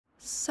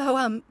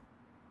So,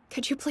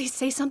 could you please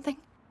say something?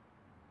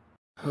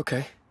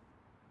 Okay.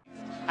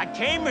 I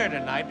came here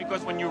tonight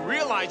because when you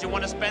realize you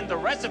want to spend the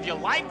rest of your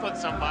life with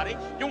somebody,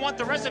 you want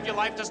the rest of your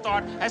life to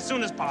start as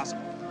soon as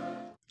possible.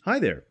 Hi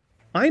there,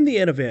 I'm the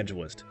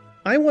Evangelist.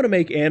 I want to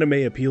make anime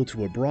appeal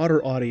to a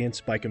broader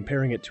audience by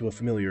comparing it to a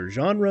familiar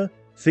genre,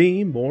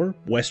 theme, or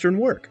Western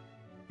work.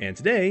 And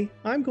today,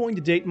 I'm going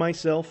to date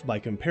myself by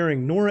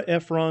comparing Nora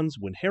Ephron's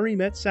When Harry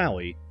Met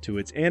Sally to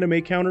its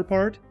anime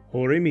counterpart,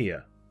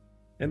 Horimiya.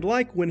 And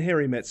like When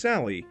Harry Met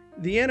Sally,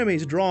 the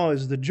anime's draw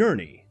is the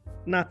journey,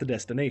 not the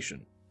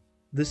destination.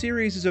 The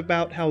series is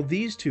about how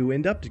these two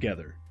end up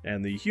together,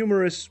 and the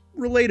humorous,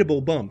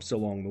 relatable bumps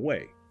along the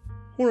way.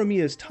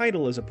 Horimiya's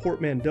title is a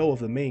portmanteau of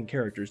the main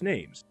characters'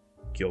 names,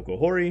 Kyoko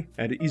Hori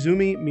and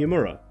Izumi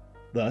Miyamura,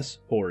 thus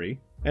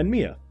Hori and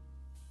Miya.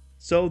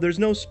 So there's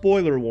no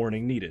spoiler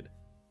warning needed.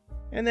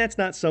 And that's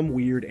not some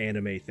weird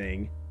anime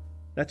thing.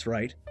 That's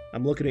right,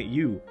 I'm looking at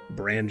you,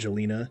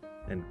 Brangelina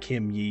and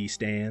Kim Yi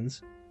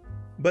stans.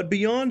 But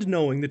beyond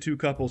knowing the two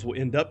couples will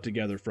end up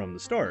together from the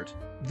start,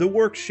 the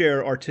works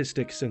share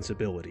artistic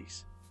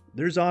sensibilities.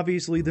 There's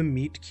obviously the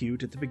meet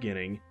cute at the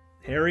beginning.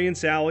 Harry and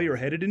Sally are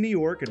headed to New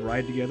York and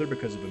ride together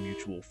because of a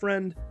mutual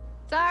friend.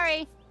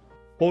 Sorry.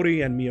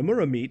 Hori and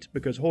Miyamura meet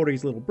because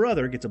Hori's little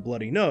brother gets a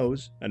bloody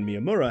nose, and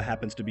Miyamura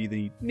happens to be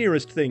the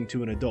nearest thing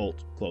to an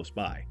adult close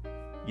by.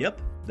 Yep,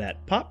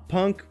 that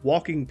pop-punk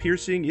walking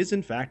piercing is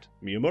in fact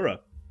Miyamura.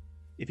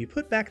 If you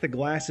put back the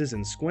glasses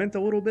and squint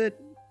a little bit,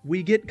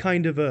 we get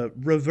kind of a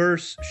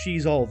reverse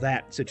she's all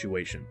that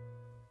situation.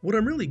 What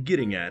I'm really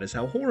getting at is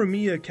how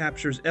Horimiya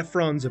captures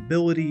Ephron's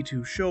ability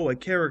to show a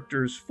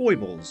character's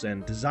foibles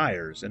and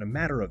desires in a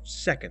matter of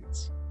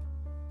seconds.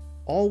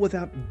 All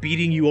without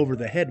beating you over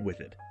the head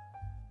with it.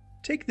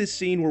 Take this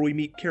scene where we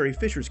meet Carrie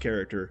Fisher's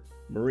character,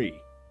 Marie.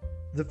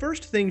 The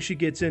first thing she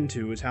gets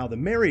into is how the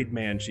married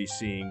man she's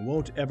seeing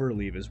won't ever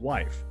leave his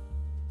wife.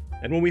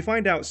 And when we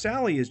find out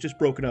Sally has just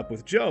broken up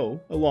with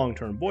Joe, a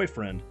long-term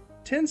boyfriend,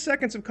 10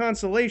 seconds of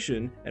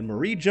consolation, and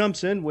Marie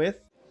jumps in with,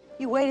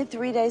 "You waited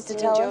 3 days to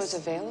tell us?" Joe's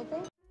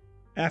available?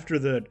 After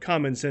the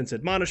common sense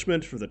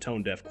admonishment for the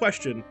tone-deaf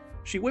question,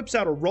 she whips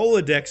out a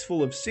Rolodex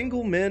full of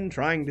single men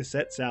trying to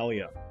set Sally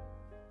up.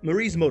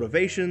 Marie's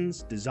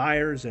motivations,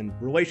 desires, and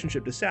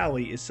relationship to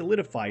Sally is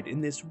solidified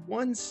in this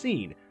one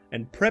scene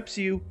and preps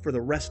you for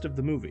the rest of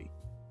the movie.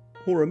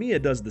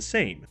 Horimiya does the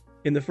same.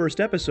 In the first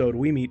episode,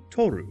 we meet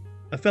Toru,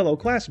 a fellow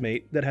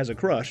classmate that has a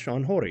crush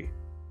on Hori.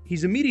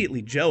 He's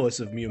immediately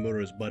jealous of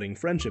Miyamura's budding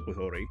friendship with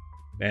Hori,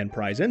 and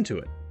pries into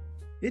it.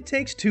 It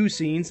takes 2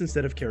 scenes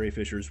instead of Carrie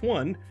Fisher's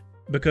 1,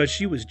 because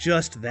she was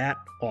just that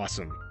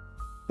awesome.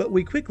 But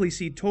we quickly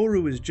see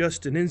Toru is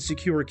just an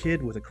insecure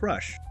kid with a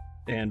crush,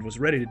 and was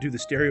ready to do the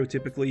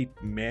stereotypically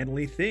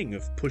manly thing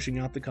of pushing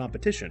out the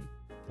competition,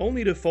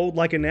 only to fold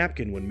like a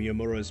napkin when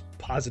Miyamura's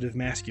positive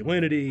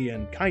masculinity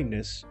and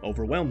kindness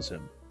overwhelms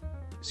him.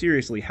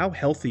 Seriously, how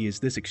healthy is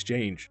this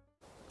exchange?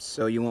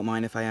 So you won't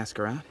mind if I ask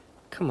her out?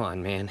 Come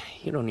on, man.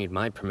 You don't need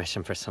my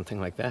permission for something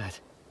like that.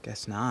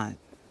 Guess not.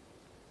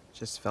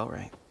 Just felt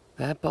right.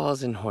 That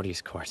ball's in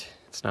Hori's court.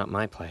 It's not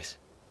my place.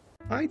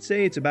 I'd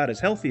say it's about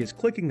as healthy as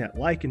clicking that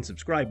like and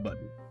subscribe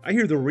button. I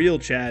hear the real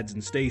Chads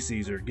and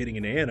Stacys are getting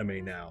into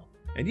anime now,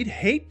 and you'd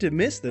hate to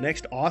miss the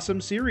next awesome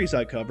series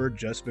I covered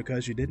just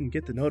because you didn't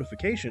get the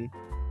notification.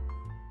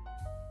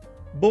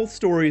 Both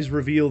stories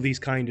reveal these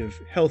kind of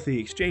healthy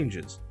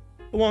exchanges,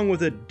 along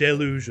with a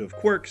deluge of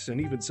quirks and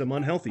even some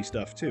unhealthy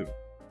stuff too.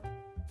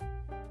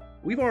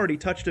 We've already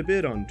touched a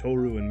bit on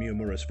Toru and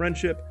Miyamura's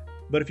friendship,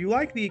 but if you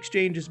like the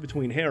exchanges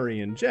between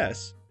Harry and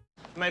Jess,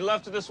 I made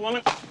love to this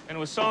woman, and it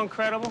was so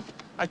incredible.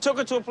 I took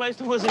her to a place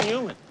that wasn't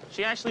human.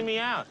 She actually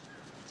meowed.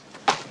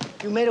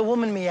 You made a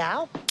woman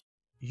meow?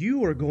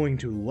 you are going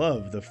to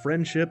love the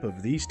friendship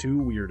of these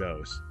two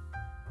weirdos.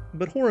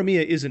 But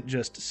Horimiya isn't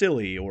just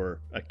silly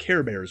or a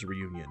Care Bears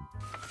reunion.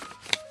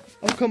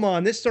 Oh, come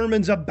on, this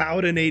sermon's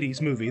about an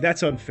 80s movie.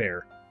 That's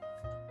unfair.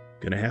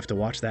 Gonna have to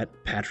watch that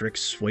Patrick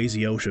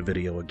Swayze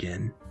video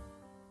again.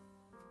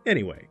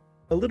 Anyway,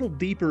 a little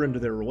deeper into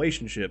their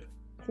relationship,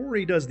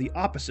 Hori does the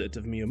opposite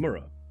of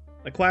Miyamura.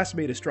 A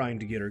classmate is trying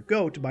to get her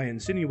goat by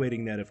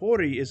insinuating that if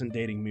Hori isn't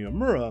dating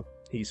Miyamura,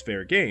 he's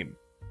fair game.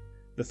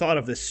 The thought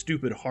of this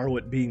stupid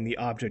harlot being the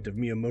object of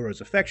Miyamura's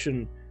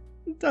affection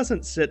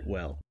doesn't sit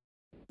well.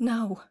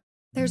 No,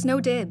 there's no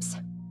dibs.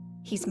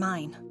 He's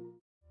mine.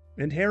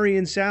 And Harry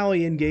and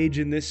Sally engage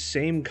in this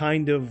same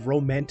kind of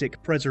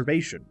romantic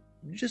preservation,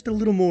 just a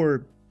little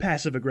more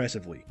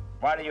passive-aggressively.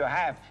 What do you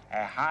have?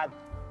 A hot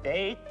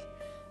date?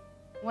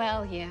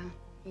 Well,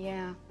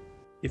 yeah.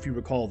 If you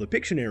recall the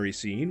Pictionary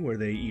scene where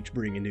they each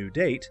bring a new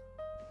date.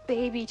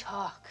 Baby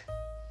talk.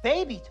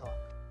 Baby talk?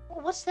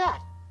 Well, what's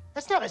that?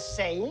 That's not a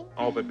saying.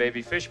 Oh, but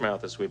baby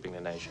Fishmouth is sweeping the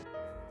nation.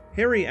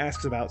 Harry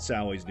asks about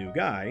Sally's new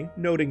guy,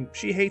 noting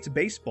she hates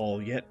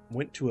baseball yet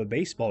went to a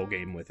baseball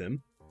game with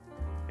him.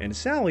 And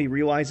Sally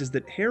realizes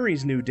that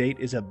Harry's new date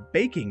is a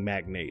baking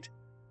magnate,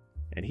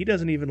 and he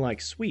doesn't even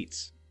like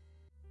sweets.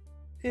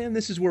 And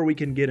this is where we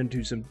can get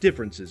into some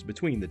differences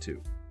between the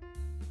two.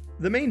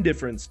 The main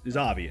difference is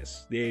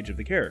obvious, the age of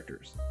the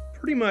characters.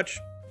 Pretty much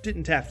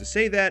didn't have to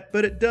say that,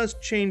 but it does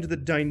change the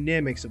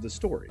dynamics of the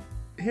story.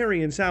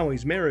 Harry and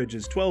Sally's marriage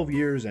is 12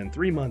 years and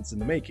 3 months in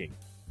the making,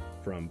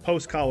 from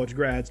post-college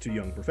grads to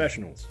young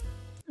professionals.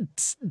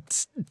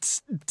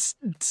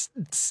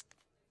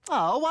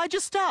 Oh, why'd you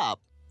stop?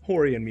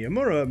 Hori and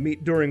Miyamura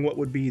meet during what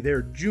would be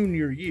their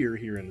junior year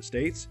here in the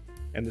States,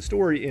 and the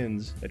story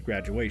ends at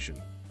graduation.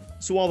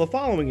 So while the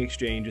following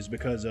exchange is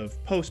because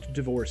of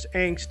post-divorce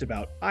angst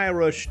about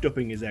Ira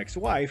stooping his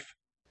ex-wife,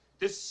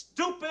 This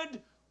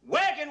stupid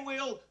wagon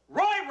wheel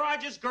Roy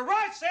Rogers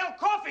garage sale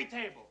coffee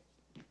table.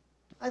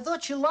 I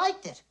thought you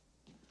liked it.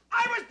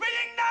 I was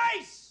being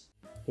nice!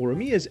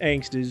 Horimiya's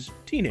angst is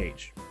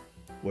teenage.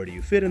 Where do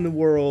you fit in the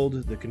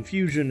world, the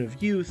confusion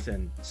of youth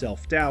and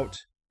self-doubt.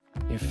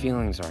 Your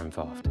feelings are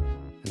involved,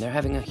 and they're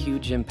having a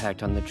huge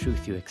impact on the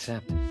truth you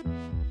accept.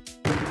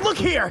 Look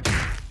here!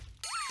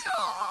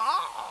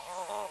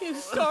 You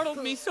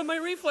startled me, so my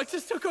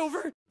reflexes took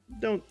over.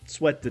 Don't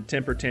sweat the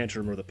temper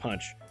tantrum or the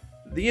punch.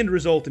 The end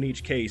result in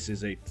each case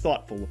is a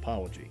thoughtful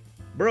apology.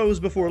 Bros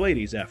before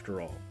ladies,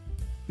 after all.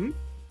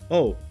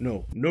 Oh,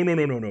 no.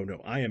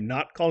 I am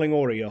not calling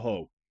Ori a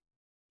hoe.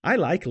 I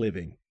like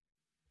living.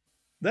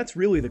 That's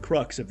really the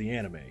crux of the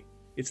anime.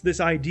 It's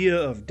this idea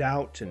of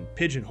doubt and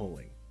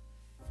pigeonholing.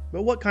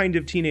 But what kind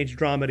of teenage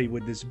dramedy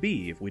would this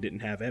be if we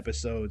didn't have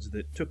episodes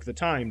that took the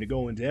time to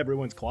go into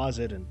everyone's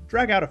closet and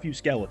drag out a few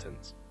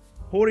skeletons?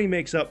 Hori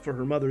makes up for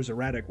her mother's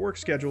erratic work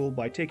schedule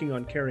by taking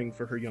on caring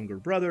for her younger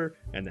brother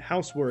and the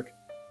housework.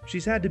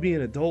 She's had to be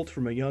an adult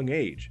from a young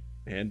age,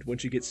 and when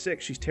she gets sick,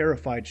 she's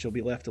terrified she'll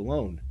be left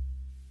alone.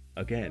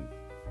 Again.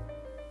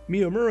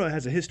 Miyamura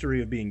has a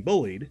history of being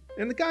bullied,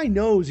 and the guy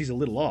knows he's a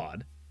little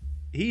odd.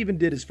 He even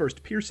did his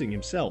first piercing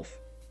himself.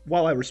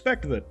 While I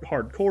respect the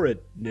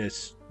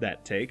hardcoreness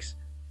that takes,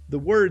 the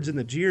words and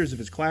the jeers of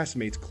his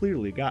classmates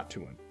clearly got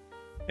to him.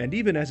 And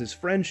even as his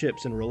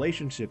friendships and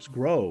relationships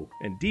grow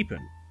and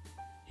deepen,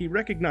 he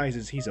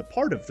recognizes he's a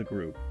part of the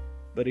group,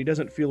 but he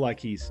doesn't feel like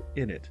he's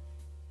in it.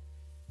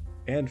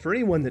 And for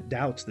anyone that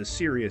doubts the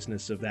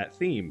seriousness of that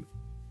theme,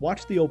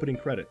 watch the opening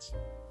credits.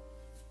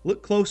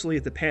 Look closely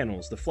at the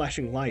panels, the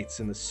flashing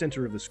lights in the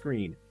center of the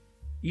screen.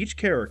 Each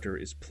character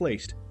is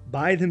placed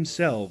by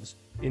themselves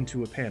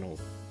into a panel,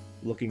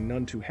 looking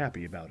none too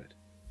happy about it.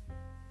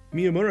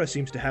 Miyamura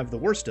seems to have the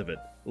worst of it,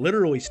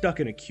 literally stuck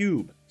in a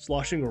cube,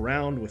 sloshing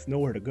around with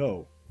nowhere to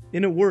go.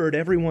 In a word,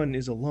 everyone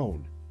is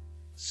alone.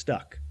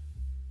 Stuck.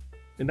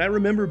 And I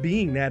remember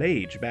being that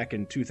age back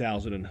in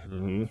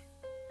 2000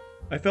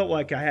 I felt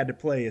like I had to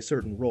play a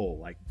certain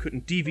role. I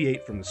couldn't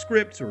deviate from the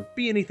script or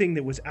be anything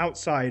that was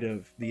outside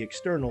of the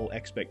external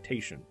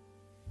expectation.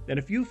 And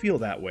if you feel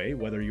that way,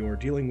 whether you're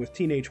dealing with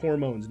teenage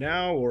hormones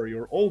now or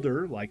you're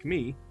older, like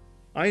me,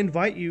 I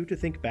invite you to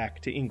think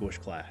back to English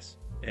class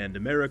and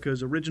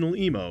America's original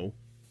emo,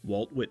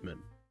 Walt Whitman.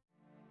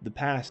 The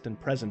past and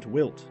present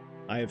wilt.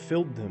 I have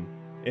filled them,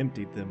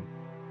 emptied them,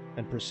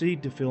 and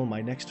proceed to fill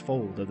my next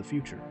fold of the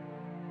future.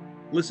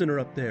 Listener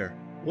up there,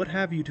 what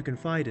have you to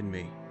confide in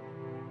me?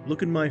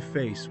 Look in my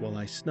face while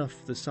I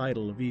snuff the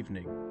sidle of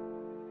evening.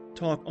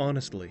 Talk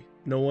honestly.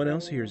 No one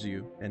else hears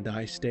you, and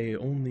I stay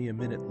only a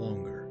minute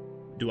longer.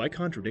 Do I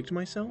contradict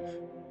myself?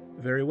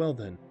 Very well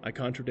then, I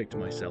contradict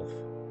myself.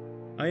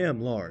 I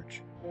am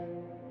large.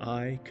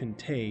 I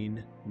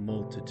contain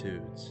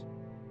multitudes.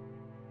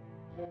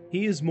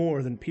 He is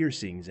more than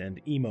piercings and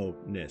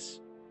emo-ness.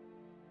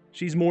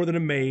 She's more than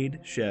a maid,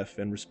 chef,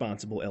 and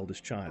responsible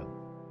eldest child.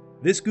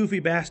 This goofy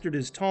bastard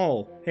is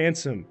tall,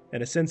 handsome,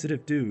 and a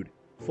sensitive dude,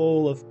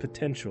 full of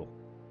potential.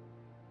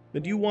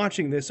 And you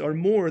watching this are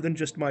more than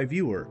just my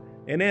viewer,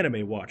 an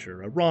anime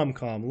watcher, a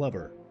rom-com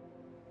lover.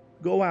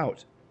 Go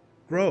out,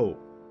 grow,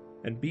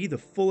 and be the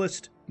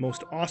fullest,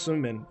 most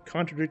awesome, and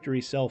contradictory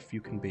self you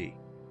can be.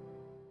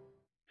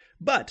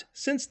 But,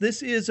 since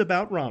this is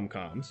about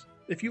rom-coms,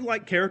 if you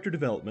like character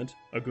development,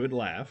 a good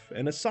laugh,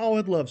 and a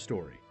solid love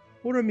story,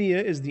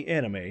 Horimiya is the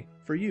anime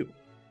for you.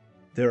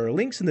 There are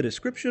links in the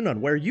description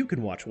on where you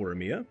can watch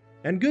Horimiya,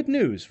 and good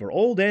news for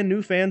old and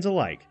new fans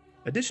alike.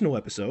 Additional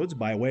episodes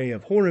by way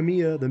of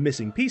Horimiya The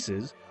Missing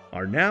Pieces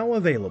are now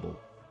available.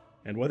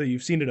 And whether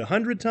you've seen it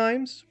 100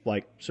 times,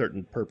 like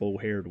certain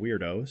purple-haired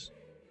weirdos,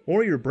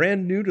 or you're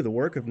brand new to the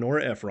work of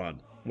Nora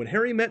Ephron, When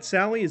Harry Met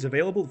Sally is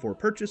available for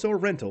purchase or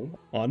rental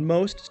on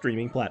most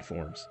streaming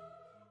platforms.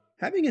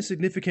 Having a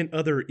significant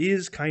other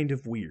is kind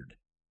of weird.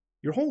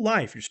 Your whole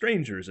life you're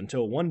strangers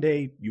until one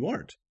day you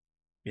aren't.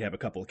 You have a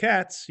couple of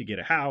cats, you get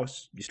a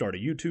house, you start a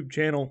YouTube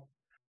channel.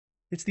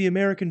 It's the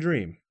American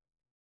dream.